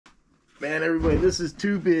Man, everybody, this is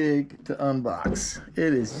too big to unbox.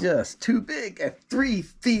 It is just too big at 3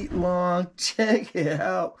 feet long. Check it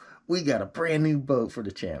out. We got a brand new boat for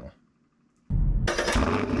the channel.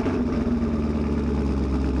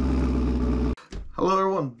 Hello,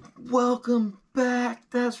 everyone. Welcome back.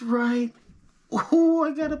 That's right. Oh,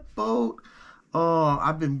 I got a boat. Oh,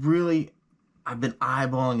 I've been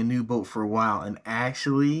eyeballing a new boat for a while, and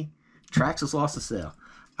actually, Traxxas lost the sale.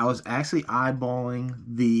 I was actually eyeballing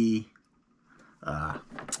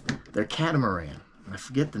their catamaran. I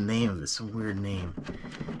forget the name of it, some weird name.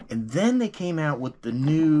 And then they came out with the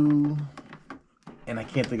new, and I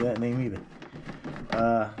can't think of that name either.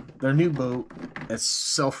 Their new boat that's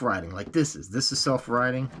self-riding, like this is. This is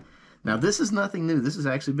self-riding. Now this is nothing new. This has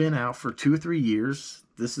actually been out for 2 or 3 years.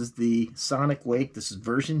 This is the Sonic Wake. This is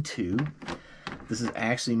version 2. This is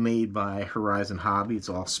actually made by Horizon Hobby. It's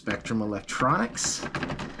all Spectrum Electronics.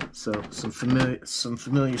 So some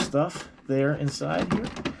familiar stuff there inside here.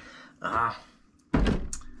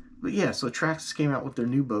 But yeah, so Traxxas came out with their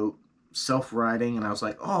new boat, self-riding, and I was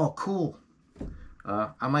like, oh, cool.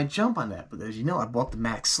 I might jump on that. But as you know, I bought the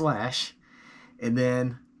Max Slash, and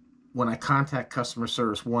then when I contact customer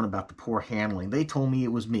service 1 about the poor handling, they told me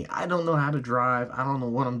it was me. I don't know how to drive. I don't know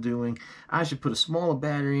what I'm doing. I should put a smaller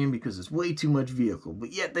battery in because it's way too much vehicle.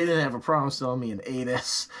 But yet they didn't have a problem selling me an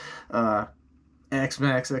 8S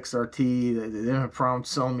X-Max XRT. They didn't have a problem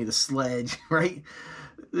selling me the Sledge, right?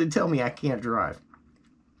 They tell me I can't drive.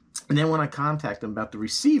 And then when I contact them about the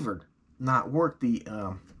receiver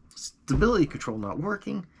the stability control not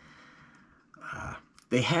working,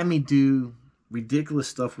 they had me do ridiculous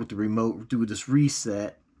stuff with the remote, do this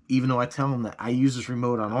reset, even though I tell them that I use this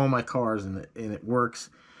remote on all my cars and it works.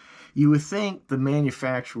 You would think the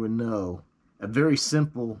manufacturer would know a very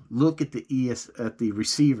simple look at the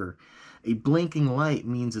receiver. A blinking light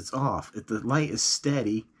means it's off. If the light is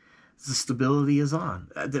steady, the stability is on.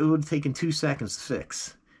 It would have taken 2 seconds to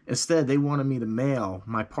fix. Instead, they wanted me to mail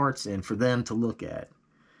my parts in for them to look at.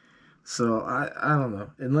 So I don't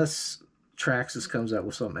know. Unless Traxxas comes out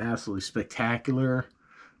with something absolutely spectacular,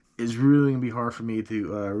 it's really gonna be hard for me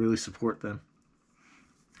to really support them.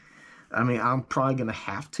 I mean, I'm probably gonna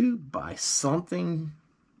have to buy something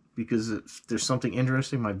because if there's something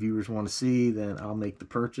interesting my viewers want to see, then I'll make the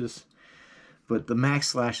purchase. But the Max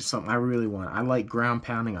Slash is something I really want. I like ground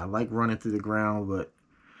pounding. I like running through the ground, but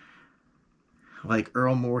like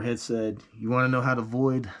Earl Moorhead said, you want to know how to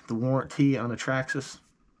void the warranty on a Traxxas?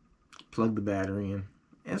 Plug the battery in.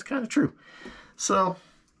 And it's kind of true. So,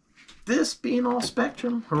 this being all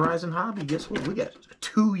Spectrum, Horizon Hobby, guess what? We got a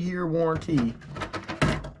 2-year warranty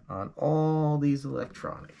on all these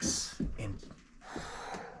electronics. And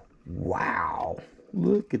wow,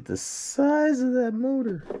 look at the size of that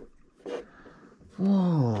motor.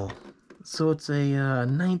 Whoa. So it's a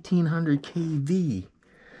 1900 kV.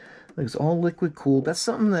 It's all liquid cooled. That's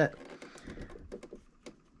something that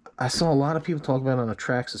I saw a lot of people talk about on a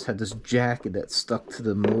Traxxas. Had this jacket that stuck to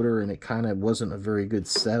the motor and it kind of wasn't a very good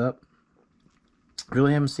setup.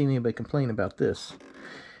 Really haven't seen anybody complain about this.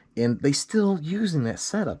 And they still using that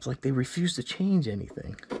setup. It's like they refuse to change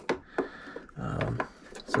anything.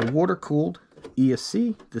 So water cooled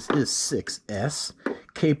ESC. This is 6S.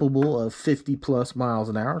 Capable of 50 plus miles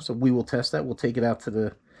an hour. So we will test that. We'll take it out to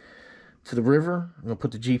the river. I'm gonna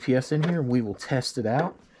put the GPS in here and we will test it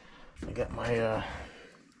out. I got my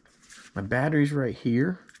my batteries right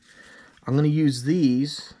here. I'm gonna use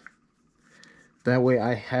these. That way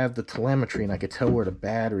I have the telemetry and I can tell where the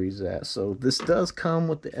battery's at. So this does come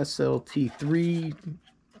with the SLT3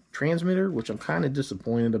 transmitter, which I'm kind of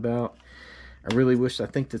disappointed about. I really wish, I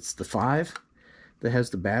think that's the 5 that has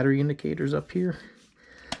the battery indicators up here.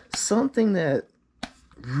 Something that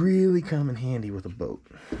really come in handy with a boat.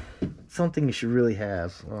 Something you should really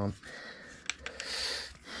have.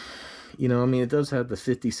 You know, I mean, it does have the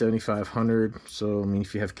 50-7500. So, I mean,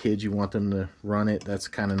 if you have kids, you want them to run it. That's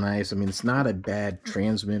kind of nice. I mean, it's not a bad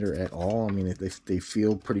transmitter at all. I mean, they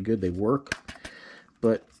feel pretty good. They work.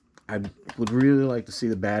 But I would really like to see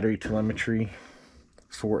the battery telemetry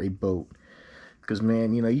for a boat. Because,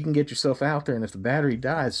 man, you know, you can get yourself out there, and if the battery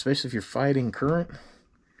dies, especially if you're fighting current,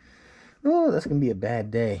 oh, that's going to be a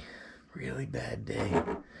bad day. Really bad day.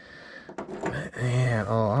 Man,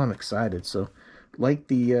 oh, I'm excited. So, like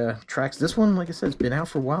the Traxxas, this one, like I said, it's been out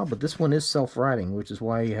for a while, but this one is self-riding, which is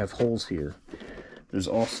why you have holes here. There's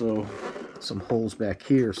also some holes back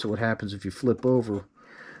here, so what happens if you flip over,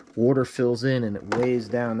 water fills in and it weighs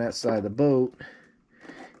down that side of the boat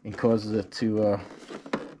and causes it to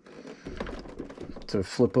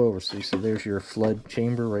flip over. See, so there's your flood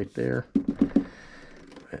chamber right there.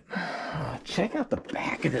 But, check out the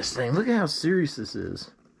back of this thing. Look at how serious this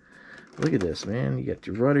is. Look at this, man. You got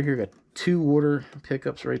your rudder here, got 2 water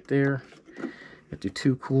pickups right there. Got your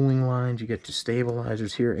 2 cooling lines, you got your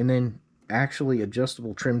stabilizers here, and then actually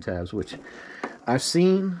adjustable trim tabs, which I've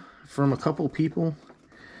seen from a couple of people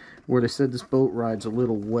where they said this boat rides a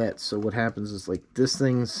little wet. So what happens is, like, this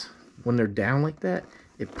thing's, when they're down like that,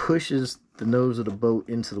 it pushes the nose of the boat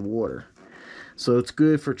into the water. So it's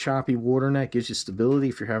good for choppy water, and that gives you stability.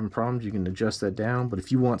 If you're having problems, you can adjust that down. But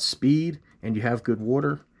if you want speed and you have good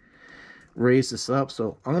water, raise this up.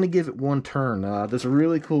 So I'm going to give it 1 turn. There's a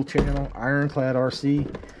really cool channel, Ironclad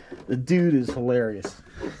RC. The dude is hilarious.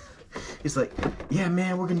 He's like, yeah,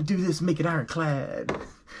 man, we're going to do this, make it ironclad.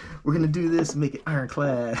 We're going to do this, make it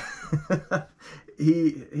ironclad.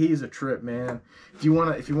 He's a trip, man. If you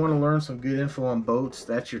want to learn some good info on boats,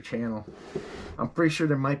 that's your channel. I'm pretty sure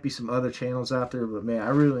there might be some other channels out there, but man, I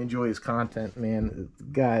really enjoy his content, man. The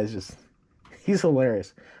guy is just, he's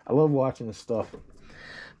hilarious. I love watching his stuff.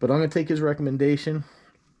 But I'm going to take his recommendation.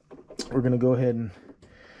 We're going to go ahead and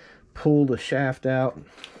pull the shaft out.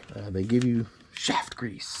 They give you shaft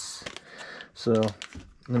grease. So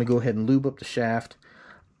I'm going to go ahead and lube up the shaft.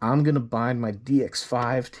 I'm going to bind my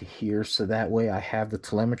DX5 to here so that way I have the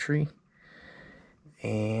telemetry.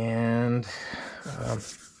 And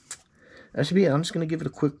that should be it. I'm just going to give it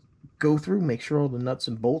a quick go through, make sure all the nuts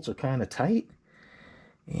and bolts are kind of tight.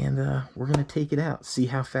 And we're going to take it out, see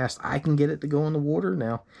how fast I can get it to go in the water.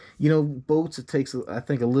 Now, you know, boats, it takes, I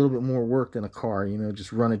think, a little bit more work than a car. You know,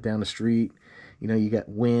 just run it down the street. You know, you got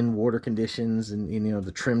wind, water conditions, and, you know,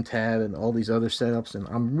 the trim tab and all these other setups. And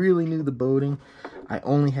I'm really new to boating. I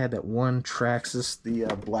only had that one Traxxas,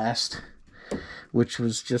 the Blast, which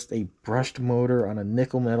was just a brushed motor on a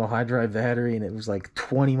nickel metal high drive battery, and it was like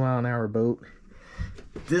 20-mile-an-hour boat.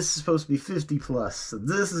 This is supposed to be 50 plus, so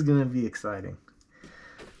this is going to be exciting.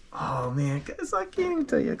 Oh man, guys, I can't even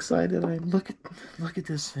tell you how excited I am. Look at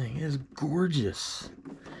this thing. It is gorgeous.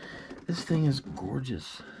 This thing is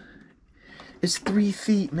gorgeous. It's 3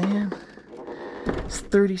 feet, man. It's a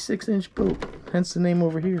 36-inch boat. Hence the name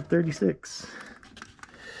over here, 36.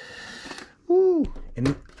 Woo!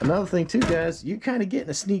 And another thing too, guys, you're kind of getting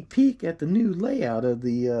a sneak peek at the new layout of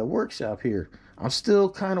the workshop here. I'm still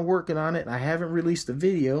kind of working on it. I haven't released a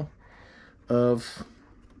video of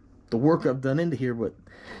the work I've done into here, but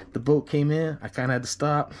the boat came in. I kind of had to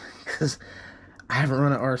stop because I haven't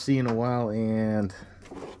run an RC in a while, and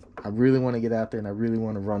I really want to get out there and I really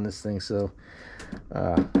want to run this thing. So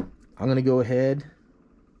I'm going to go ahead,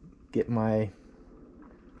 get my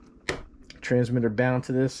transmitter bound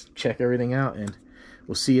to this, check everything out, and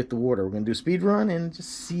we'll see you at the water. We're going to do a speed run and just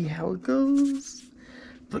see how it goes.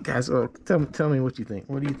 But guys, tell me what you think.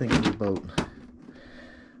 What do you think of the boat?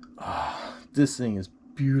 Oh, this thing is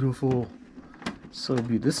beautiful. So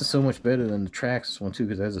beautiful. This is so much better than the Traxxas one too,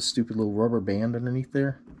 because it has a stupid little rubber band underneath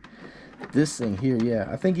there. This thing here, yeah,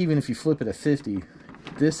 I think even if you flip it at 50,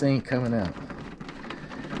 this ain't coming out.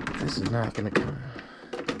 This is not gonna come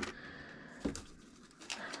out.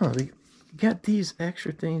 Oh, they got these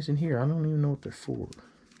extra things in here. I don't even know what they're for.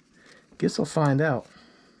 Guess I'll find out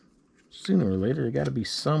sooner or later. They got to be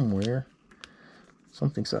somewhere.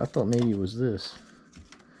 Something. So I thought maybe it was this.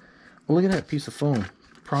 Well, look at that piece of foam.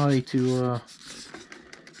 Probably to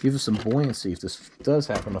give us some buoyancy if this does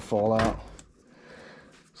happen to fall out.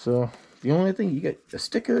 So the only thing, you got a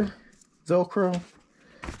sticker, Velcro,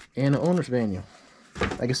 and an owner's manual.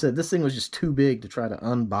 Like I said, this thing was just too big to try to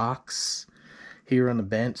unbox here on the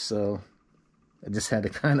bench, so I just had to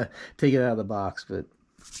kind of take it out of the box. But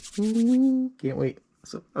ooh, can't wait.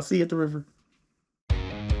 So I'll see you at the river.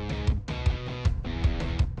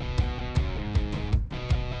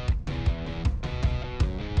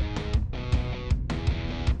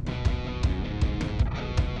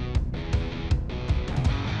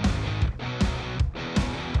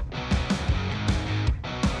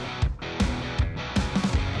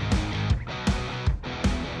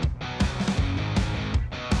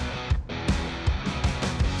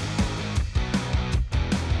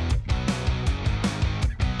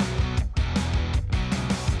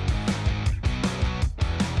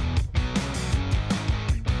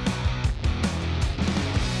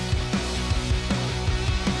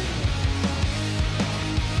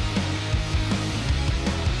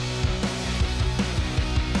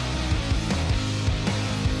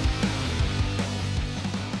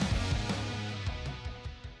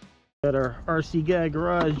 Got our RCAWD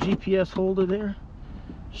garage GPS holder there,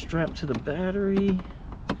 strapped to the battery,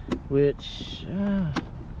 which,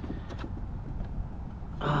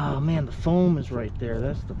 oh man, the foam is right there.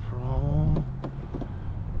 That's the problem.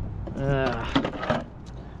 I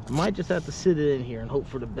might just have to sit it in here and hope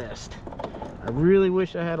for the best. I really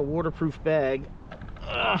wish I had a waterproof bag.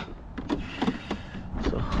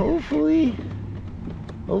 Hopefully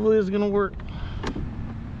it's gonna work.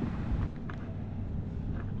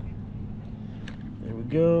 There we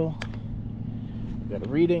go. Got a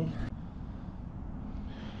reading.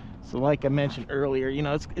 So like I mentioned earlier, you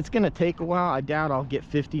know, it's gonna take a while. I doubt I'll get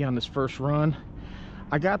 50 on this first run.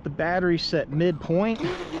 I got the battery set midpoint.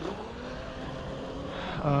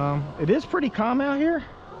 It is pretty calm out here.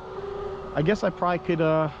 I guess I probably could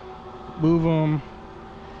move them,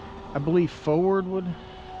 I believe forward would.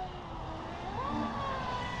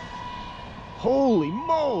 Holy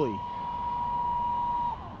moly,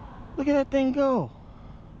 look at that thing go.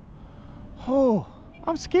 Oh,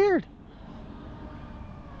 I'm scared.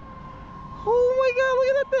 Oh my god, look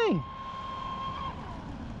at that thing.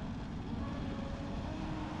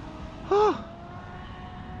 Oh,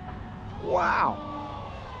 wow.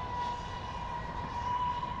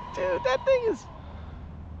 Dude, that thing is,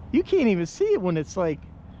 you can't even see it when it's like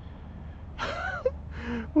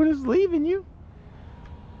when it's leaving you.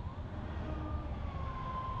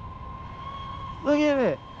 Look at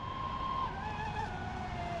it.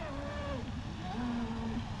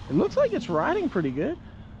 It looks like it's riding pretty good.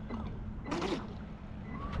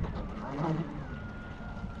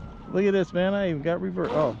 Look at this, man. I even got reverse.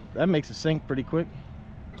 Oh, that makes it sink pretty quick.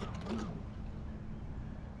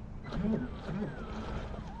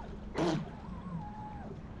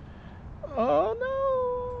 Oh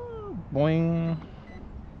no! Boing.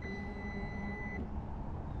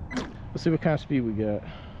 Let's see what kind of speed we got.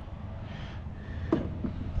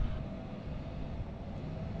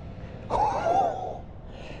 Oh,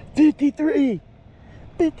 53.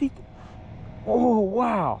 50. Oh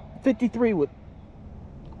wow, 53 with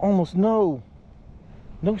almost no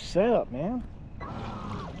setup, man.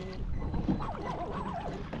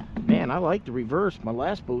 Man, I like the reverse. My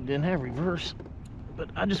last boat didn't have reverse, but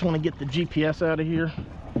I just want to get the GPS out of here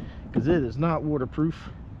because it is not waterproof.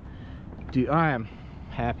 Dude, I am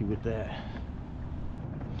happy with that.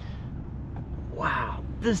 Wow,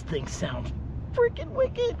 this thing sounds freaking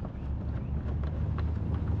wicked.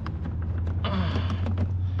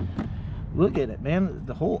 Look at it, man.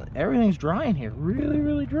 The whole, everything's dry in here.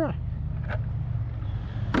 Really dry.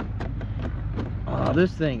 Oh,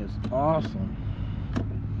 this thing is awesome.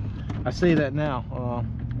 I say that now.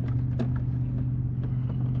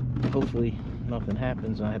 Hopefully nothing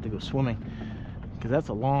happens and I have to go swimming, because that's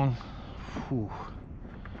a long, whew.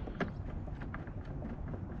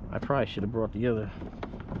 I probably should have brought the other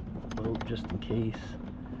boat just in case,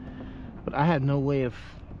 but I had no way of,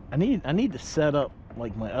 I need to set up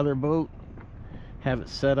like my other boat, have it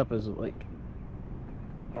set up as like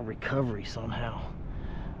a recovery somehow.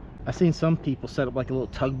 I've seen some people set up like a little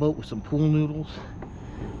tugboat with some pool noodles.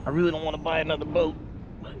 I really don't want to buy another boat,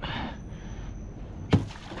 but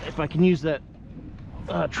if I can use that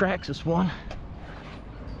Traxxas one.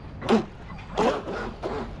 It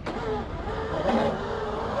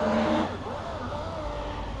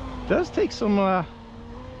does take some,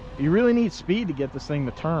 you really need speed to get this thing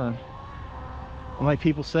to turn. And like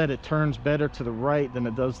people said, it turns better to the right than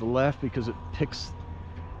it does the left because it picks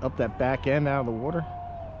up that back end out of the water.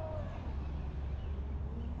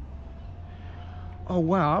 Oh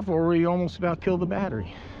wow, I've already almost about killed the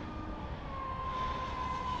battery.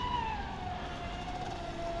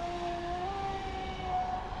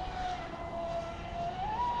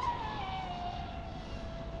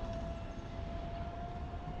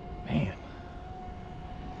 Man.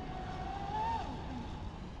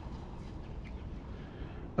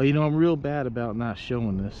 Oh, you know, I'm real bad about not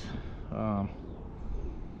showing this.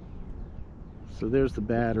 So there's the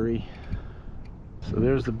battery. So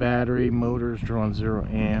there's the battery, motors drawing 0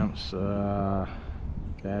 amps,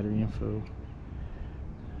 battery info.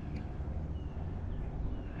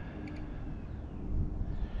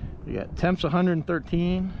 We got temps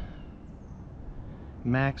 113,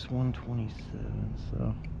 max 127,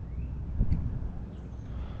 so.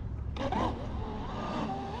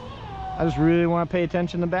 I just really want to pay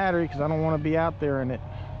attention to the battery because I don't want to be out there in it.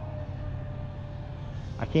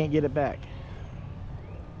 I can't get it back.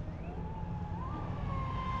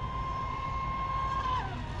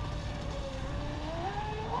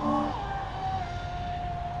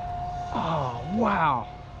 Oh, wow.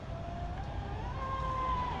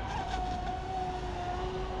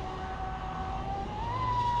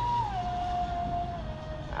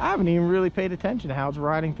 I haven't even really paid attention to how it's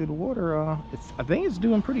riding through the water. I think it's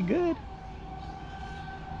doing pretty good.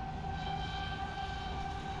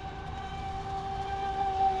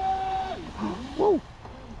 Whoa.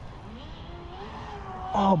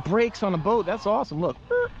 Oh, brakes on a boat. That's awesome. Look.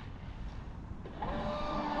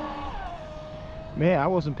 Man, I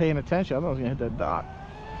wasn't paying attention. I thought I was going to hit that dock.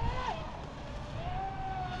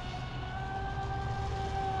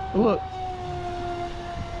 Look,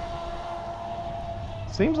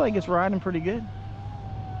 seems like it's riding pretty good.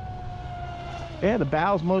 Yeah, the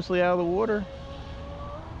bow's mostly out of the water.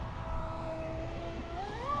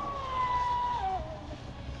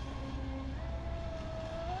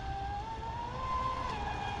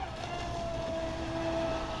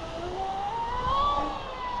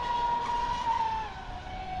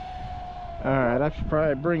 All right, I should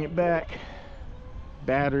probably bring it back.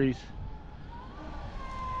 Batteries.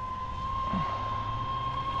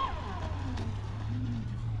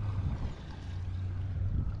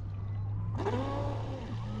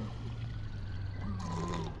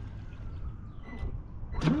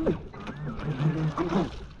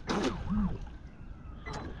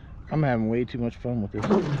 I'm having way too much fun with this.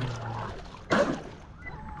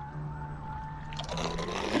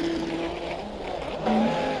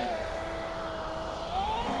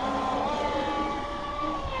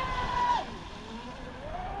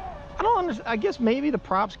 I guess maybe the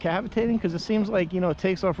prop's cavitating, because it seems like, you know, it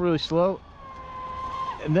takes off really slow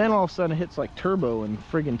and then all of a sudden it hits like turbo and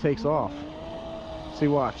friggin' takes off. See,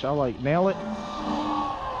 watch, I'll like nail it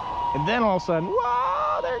and then all of a sudden,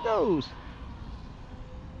 whoa, there it goes.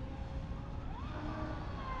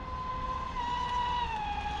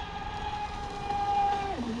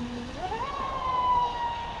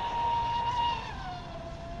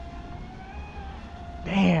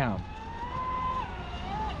 Damn.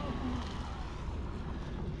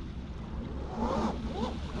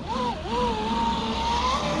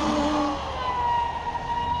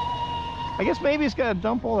 I guess maybe it's got to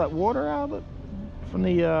dump all that water out of it from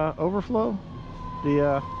the overflow.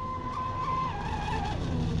 The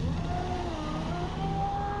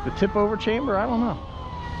tip over chamber, I don't know.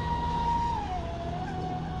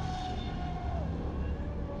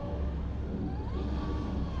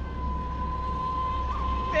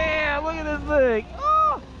 Damn, look at this thing.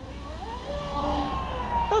 Oh,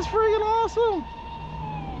 that's freaking awesome.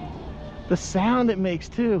 The sound it makes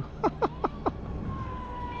too.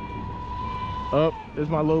 Oh, there's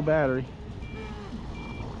my low battery.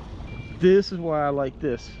 This is why I like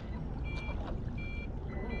this.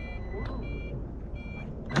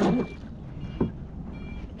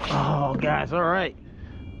 Oh, guys, all right.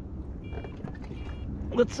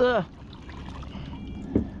 Let's go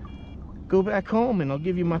back home and I'll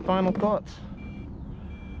give you my final thoughts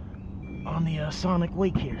on the Sonic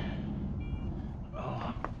Wake here.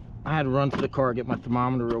 Oh, I had to run to the car, get my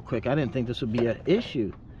thermometer real quick. I didn't think this would be an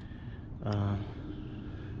issue.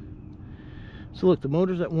 So look, the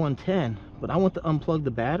motor's at 110, but I want to unplug the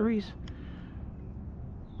batteries.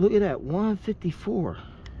 Look at that, 154,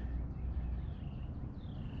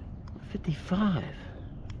 55.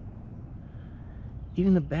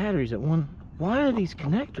 Even the batteries at one. Why are these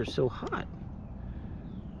connectors so hot?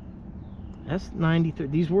 That's 93.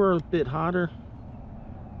 These were a bit hotter.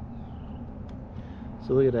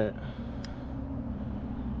 So look at that.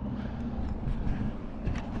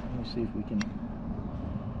 Let me see if we can.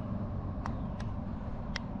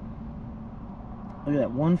 Look at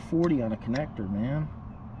that, 140 on a connector, man.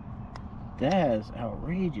 That is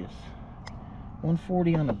outrageous.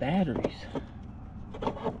 140 on the batteries.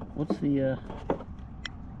 What's the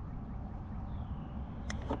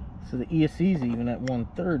so the ESC's even at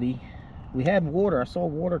 130. We had water, I saw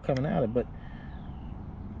water coming out of it, but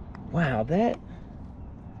wow, that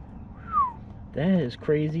is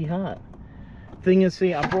crazy hot. Thing is,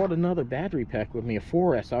 see, I brought another battery pack with me, a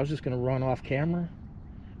 4S. I was just gonna run off camera,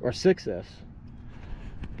 or 6S.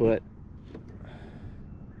 But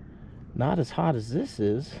not as hot as this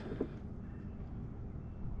is.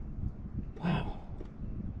 Wow.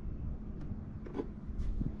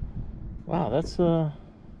 Wow, that's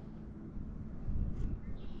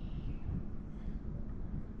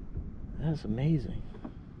amazing.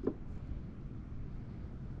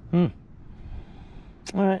 All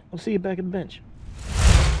right, I'll see you back at the bench.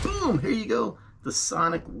 Boom, here you go, the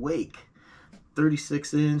Sonic Wake.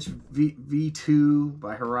 36-inch V2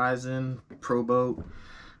 by Horizon, proboat,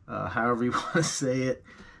 however you want to say it.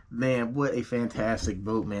 Man, what a fantastic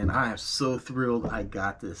boat, man. I am so thrilled I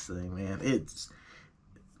got this thing, man. It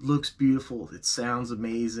looks beautiful. It sounds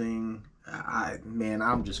amazing. Man,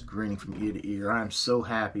 I'm just grinning from ear to ear. I'm so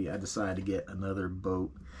happy I decided to get another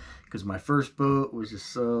boat, because my first boat was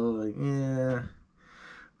just so like, yeah.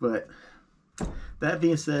 But that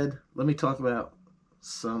being said, let me talk about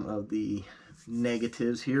some of the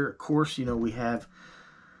negatives here. Of course, you know, we have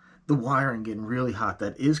the wiring getting really hot.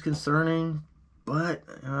 That is concerning, but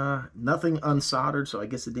nothing unsoldered, so I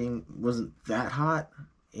guess it wasn't that hot.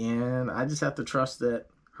 And I just have to trust that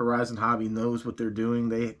Horizon Hobby knows what they're doing.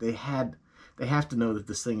 They have to know that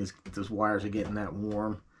those wires are getting that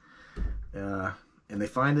warm. and they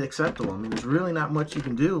find it acceptable. I mean, there's really not much you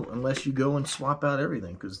can do unless you go and swap out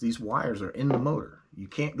everything, because these wires are in the motor. You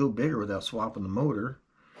can't go bigger without swapping the motor,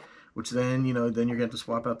 which then, you know, then you're going to have to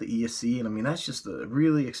swap out the ESC. And I mean, that's just a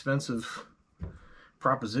really expensive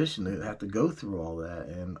proposition to have to go through all that.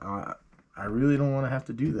 And I really don't want to have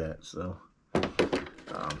to do that. So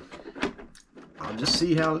I'll just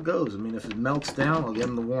see how it goes. I mean, if it melts down, I'll give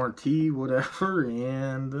them the warranty, whatever,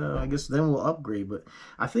 and I guess then we'll upgrade. But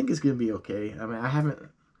I think it's going to be okay. I mean, I haven't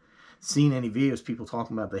seen any videos people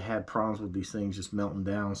talking about they had problems with these things just melting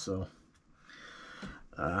down. So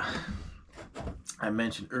I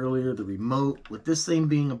mentioned earlier the remote. With this thing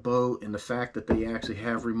being a boat and the fact that they actually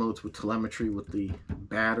have remotes with telemetry with the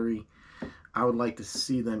battery, I would like to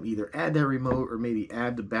see them either add that remote or maybe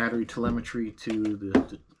add the battery telemetry to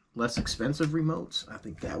the less expensive remotes. I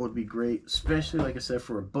think that would be great, especially, like I said,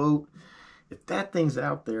 for a boat. If that thing's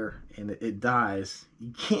out there and it dies,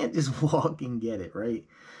 you can't just walk and get it, right?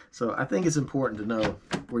 So I think it's important to know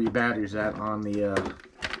where your battery's at on the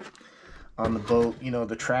boat. You know,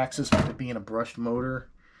 the Traxxas, with it being a brushed motor,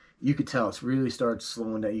 you could tell it's really started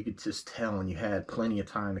slowing down. You could just tell when you had plenty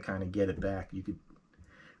of time to kind of get it back. You could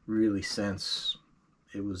really sense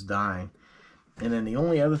it was dying. And then the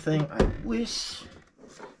only other thing I wish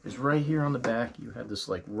is right here on the back, you had this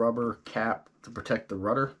like rubber cap to protect the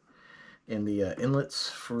rudder and the inlets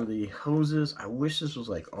for the hoses. I wish this was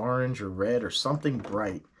like orange or red or something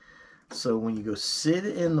bright, so when you go sit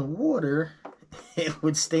in the water, it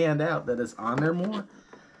would stand out that it's on there more.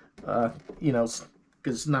 You know,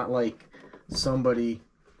 because it's not like somebody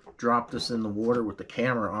dropped this in the water with the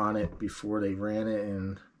camera on it before they ran it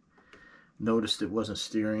and noticed it wasn't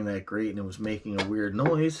steering that great and it was making a weird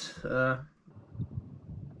noise.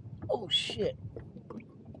 Oh shit.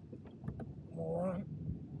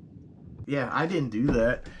 Yeah, I didn't do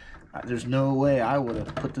that. There's no way I would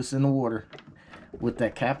have put this in the water with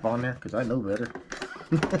that cap on there, because I know better.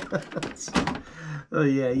 Oh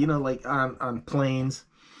yeah, you know, like on planes,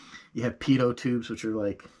 you have pitot tubes, which are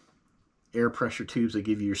like air pressure tubes that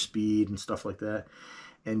give you your speed and stuff like that.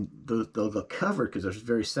 And they'll get covered because they're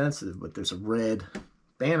very sensitive, but there's a red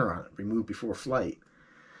banner on it, remove before flight.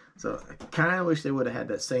 So I kind of wish they would have had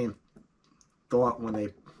that same thought when they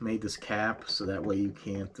made this cap, so that way you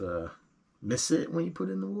can't miss it when you put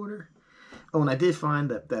it in the water. Oh, and I did find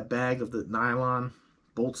that bag of the nylon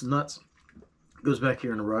bolts and nuts goes back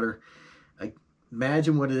here in the rudder.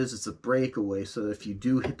 Imagine what it is. It's a breakaway, so if you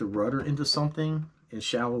do hit the rudder into something in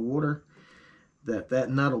shallow water, that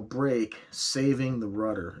nut will break, saving the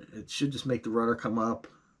rudder. It should just make the rudder come up,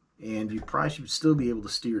 and you probably should still be able to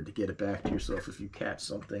steer it to get it back to yourself if you catch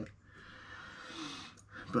something.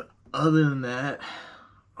 But other than that,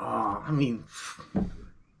 oh, I mean,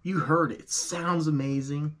 you heard it. It sounds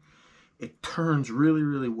amazing. It turns really,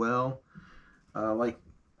 really well. Like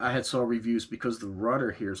I had saw reviews, because the rudder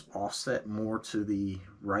here is offset more to the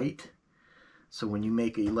right. So when you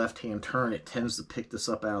make a left-hand turn, it tends to pick this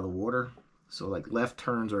up out of the water. So like left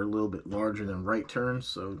turns are a little bit larger than right turns.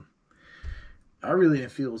 So I really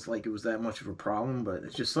didn't feel like it was that much of a problem, but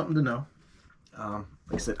it's just something to know. Like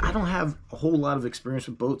I said, I don't have a whole lot of experience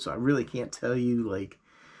with boats, so I really can't tell you like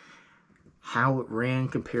how it ran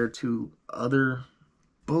compared to other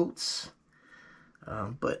boats.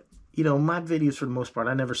 But you know, my videos, for the most part,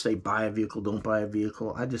 I never say buy a vehicle, don't buy a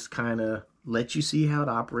vehicle. I just kind of let you see how it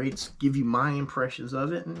operates, give you my impressions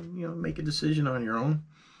of it, and, you know, make a decision on your own.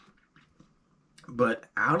 But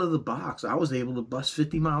out of the box, I was able to bust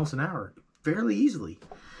 50 miles an hour fairly easily.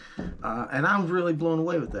 And I'm really blown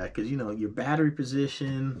away with that, because, you know, your battery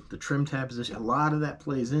position, the trim tab position, a lot of that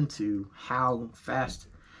plays into how fast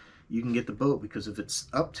you can get the boat, because if it's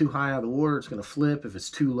up too high out of the water, it's going to flip. If it's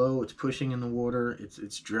too low, it's pushing in the water,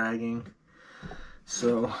 it's dragging.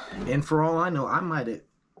 So, and for all I know, I might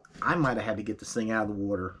have had to get this thing out of the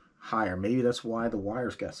water higher. Maybe that's why the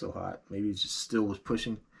wires got so hot. Maybe it just still was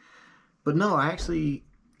pushing. But no, I actually,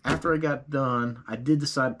 after I got done, I did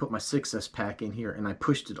decide to put my 6S pack in here, and I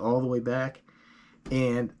pushed it all the way back.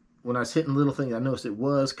 And when I was hitting little things, I noticed it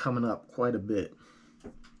was coming up quite a bit.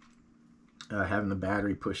 Having the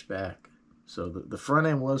battery pushed back. So the front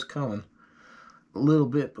end was coming a little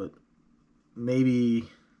bit, but maybe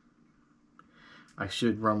I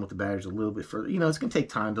should run with the batteries a little bit further. You know, it's going to take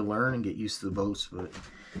time to learn and get used to the boats, but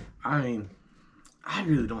I mean, I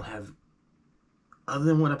really don't have, other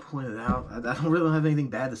than what I pointed out, I don't really have anything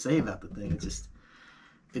bad to say about the thing.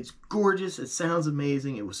 It's gorgeous. It sounds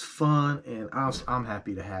amazing. It was fun, and I'm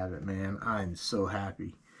happy to have it, man. I'm so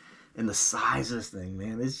happy. And the size of this thing,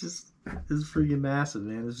 man, it's freaking massive,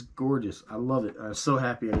 man. It's gorgeous. I love it. I'm so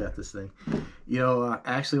happy I got this thing. You know,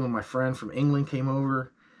 actually, when my friend from England came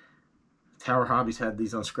over, Tower Hobbies had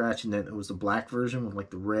these on Scratch, and then it was the black version with like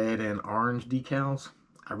the red and orange decals.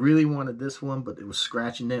 I really wanted this one, but it was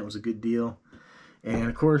Scratch and it was a good deal. And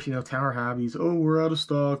of course, you know, Tower Hobbies, oh, we're out of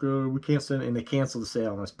stock, we can't send it, and they canceled the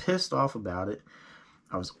sale. And I was pissed off about it.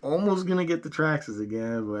 I was almost gonna get the Traxxas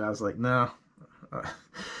again, but I was like, no.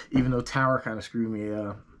 Even though Tower kind of screwed me,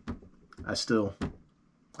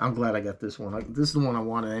 I'm glad I got this one. This is the one I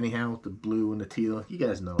wanted anyhow, with the blue and the teal. You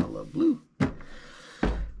guys know I love blue.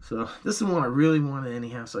 So this is the one I really wanted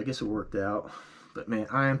anyhow, so I guess it worked out. But man,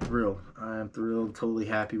 I am thrilled. I am thrilled, totally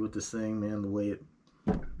happy with this thing, man, the way it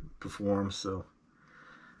performs. So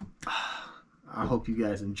I hope you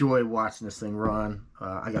guys enjoy watching this thing run.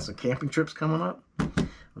 I got some camping trips coming up.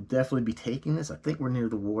 I'll definitely be taking this. I think we're near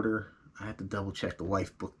the water. I have to double check. The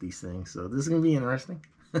wife booked these things, so this is gonna be interesting.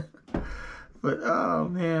 But oh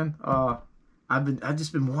man, I've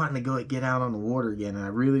just been wanting to get out on the water again, and I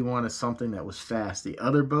really wanted something that was fast. The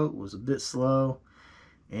other boat was a bit slow,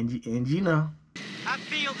 and you know, I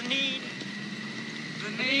feel the need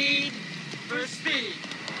for speed.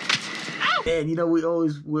 Ow! And you know, we're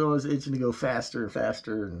always itching to go faster and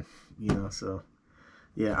faster, and you know, so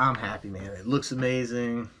yeah, I'm happy, man. It looks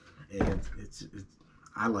amazing, and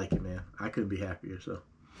I like it, man. I couldn't be happier. So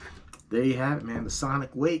there you have it, man. The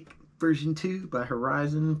Sonic Wake version 2 by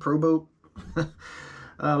Horizon Proboat.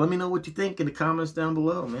 Let me know what you think in the comments down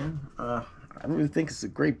below, man. I really think it's a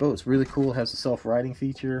great boat. It's really cool. It has a self-righting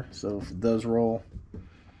feature, so if it does roll,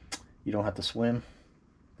 you don't have to swim.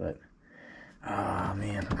 But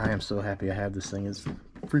man, I am so happy I have this thing. It's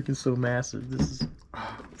freaking so massive. It's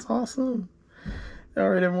awesome. All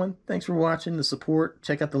right, everyone. Thanks for watching, the support.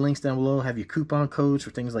 Check out the links down below. Have your coupon codes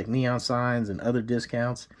for things like neon signs and other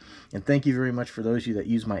discounts. And thank you very much for those of you that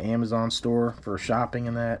use my Amazon store for shopping,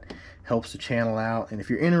 and that helps the channel out. And if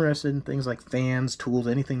you're interested in things like fans, tools,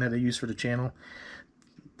 anything that I use for the channel,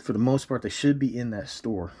 for the most part, they should be in that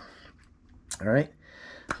store. All right.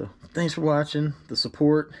 So thanks for watching, the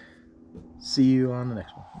support. See you on the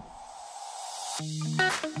next one.